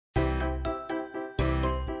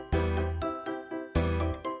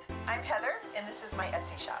has my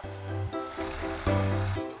Etsy shop.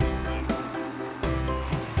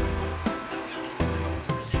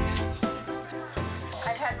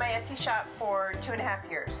 I've had my Etsy shop for 2.5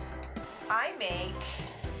 years. I make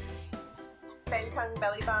bengkung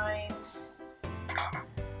belly binds,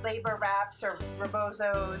 labor wraps or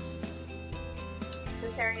rebozos,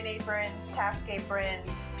 cesarean aprons, task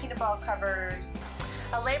aprons, peanut ball covers.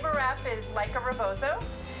 A labor wrap is like a rebozo,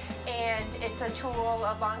 and it's a tool,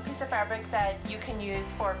 a long piece of fabric that you can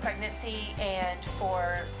use for pregnancy and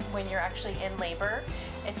for when you're actually in labor.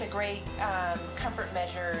 It's a great comfort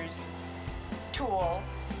measures tool.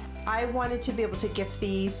 I wanted to be able to gift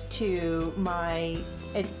these to my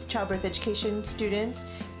childbirth education students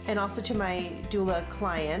and also to my doula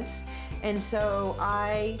clients, and so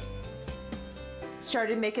I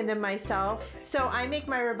started making them myself. So I make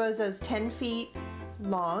my rebozos 10 feet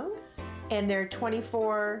long, and they're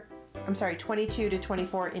 22 to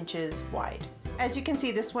 24 inches wide. As you can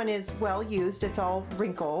see, this one is well used. It's all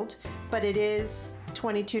wrinkled, but it is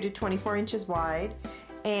 22 to 24 inches wide,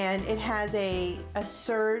 and it has a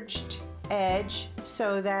surged edge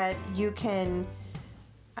so that you can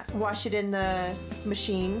wash it in the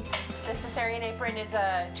machine. The cesarean apron is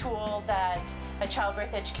a tool that a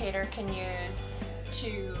childbirth educator can use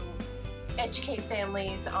to educate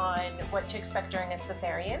families on what to expect during a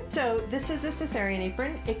cesarean. So this is a cesarean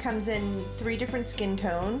apron. It comes in 3 different skin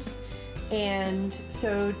tones, and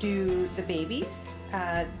so do the babies.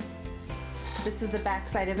 This is the back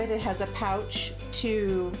side of it. It has a pouch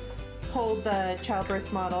to hold the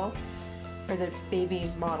childbirth model or the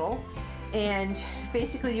baby model, and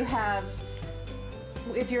basically you have,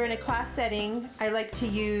 if you're in a class setting, I like to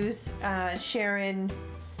use Sharon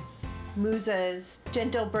Musa's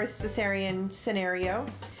gentle birth cesarean scenario.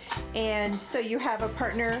 And so you have a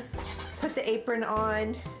partner put the apron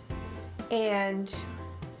on, and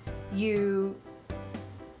you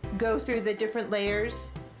go through the different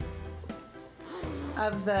layers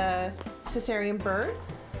of the cesarean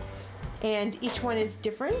birth, and each one is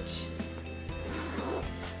different.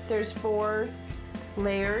 There's 4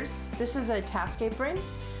 layers. This is a task apron.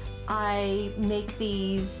 I make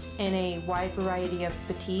these in a wide variety of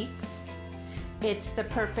batiks. It's the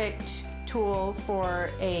perfect tool for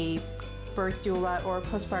a birth doula or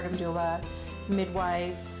postpartum doula,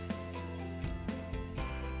 midwife,